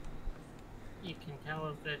that you can tell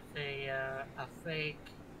if it's a fake.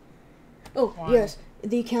 Oh, one. yes.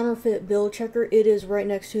 The counterfeit bill checker, it is right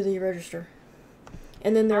next to the register.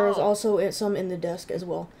 And then there is also some in the desk as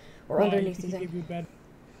well. Or Why, underneath you the think thing. it'd be better?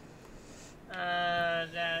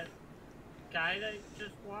 That guy that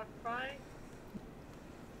just walked by?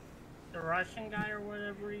 The Russian guy or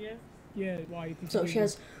whatever he is? Yeah, why you think So it'd she be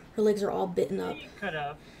has, her legs are all bitten up. You could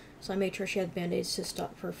have. So I made sure she had band-aids to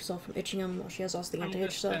stop herself from itching them while she has also the I'm anti-itch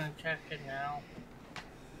just stuff. gonna check it now.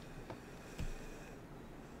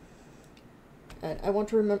 I want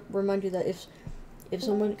to remind you that if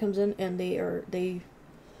someone comes in and they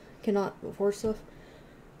cannot afford stuff,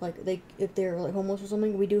 like if they're like homeless or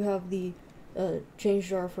something, we do have the change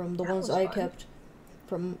jar from the ones I kept,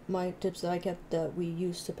 from my tips that I kept that we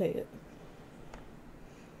used to pay it.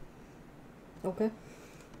 Okay.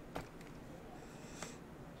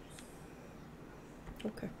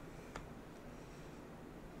 Okay.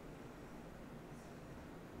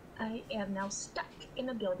 I am now stuck in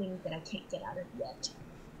a building that I can't get out of yet.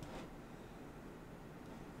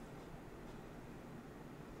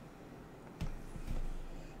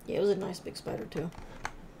 Yeah, it was a nice big spider too.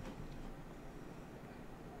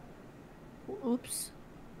 Oops.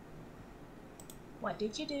 What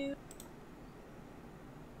did you do?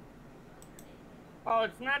 Oh,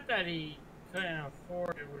 it's not that he couldn't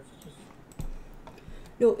afford it, was just...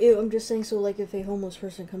 No, I'm just saying, so like if a homeless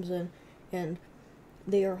person comes in and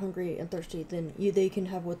they are hungry and thirsty, then they can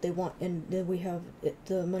have what they want, and then we have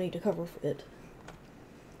the money to cover for it.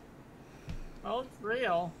 Well, it's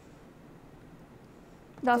real.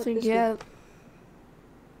 Nothing It's yet.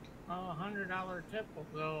 Well, $100 tip will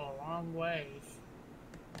go a long ways.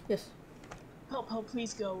 Yes. Popo,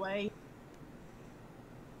 please go away.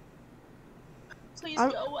 Please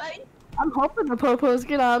I'm- go away. I'm hoping the popos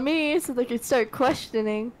get on me so they can start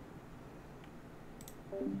questioning.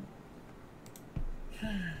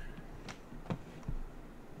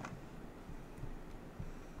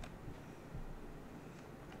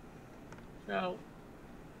 So,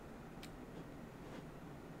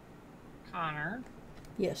 Connor,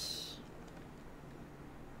 Yes.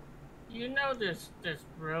 You know this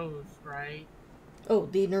Rose, right? Oh,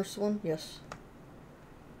 the nurse one? Yes.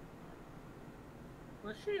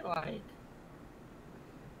 What's she like?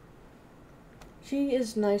 She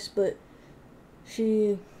is nice, but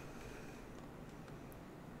she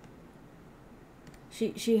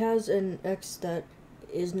has an ex that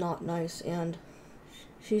is not nice, and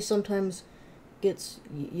she sometimes gets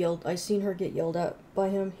yelled. I've seen her get yelled at by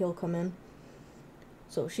him. He'll come in.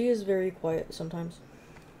 So she is very quiet sometimes.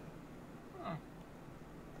 Huh.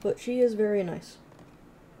 But she is very nice.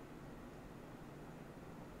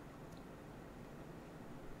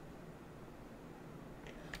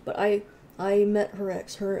 But I met her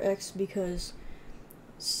ex. Her ex because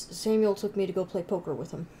Samuel took me to go play poker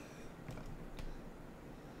with him.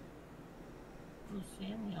 Who's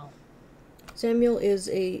Samuel? Samuel is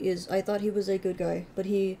I thought he was a good guy, but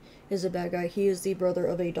he is a bad guy. He is the brother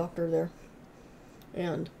of a doctor there.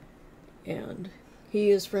 And he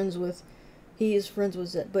is friends with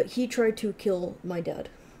Zed, but he tried to kill my dad.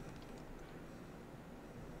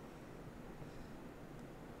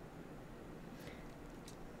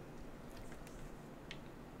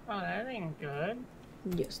 Oh, that ain't good.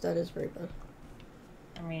 Yes, that is very bad.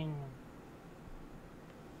 I mean,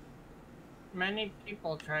 many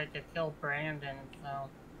people tried to kill Brandon, so.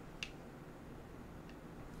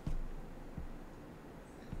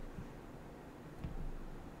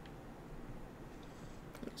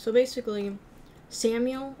 So basically,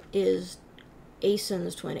 Samuel is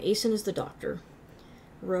Asen's twin. Asen is the doctor.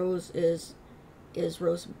 Rose is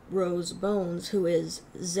Rose Bones, who is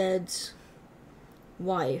Zed's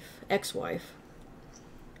ex-wife,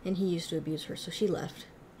 and he used to abuse her, so she left,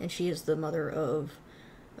 and she is the mother of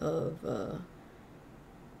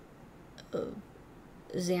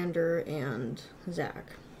Xander and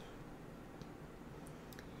Zach,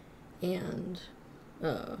 and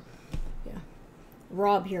yeah,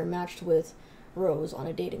 Rob here matched with Rose on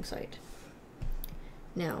a dating site.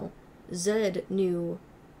 Now, Zed knew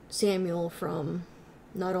Samuel from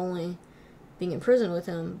not only being in prison with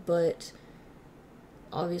him, but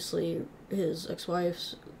obviously his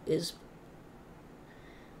ex-wife is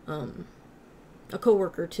a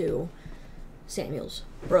co-worker to Samuel's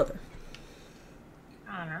brother.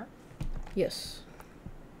 Connor? Yes.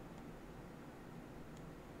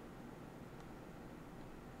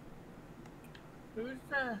 Who's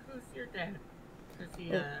your dad? Is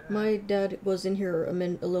he, My dad was in here a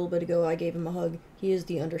little bit ago. I gave him a hug. He is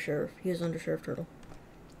the undersheriff. He is Undersheriff Turtle.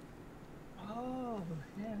 Oh,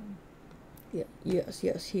 him. Yeah. Yes,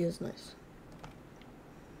 he is nice.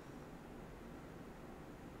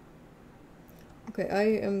 Okay, I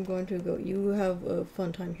am going to go. You have a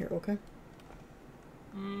fun time here, okay?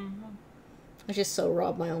 Mm-hmm. I just so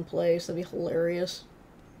rob my own place. That'd be hilarious.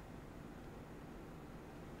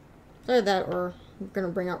 Either that, or I'm gonna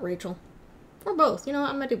bring out Rachel. Or both. You know what?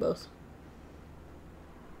 I'm gonna do both.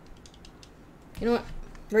 You know what?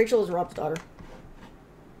 Rachel is Rob's daughter.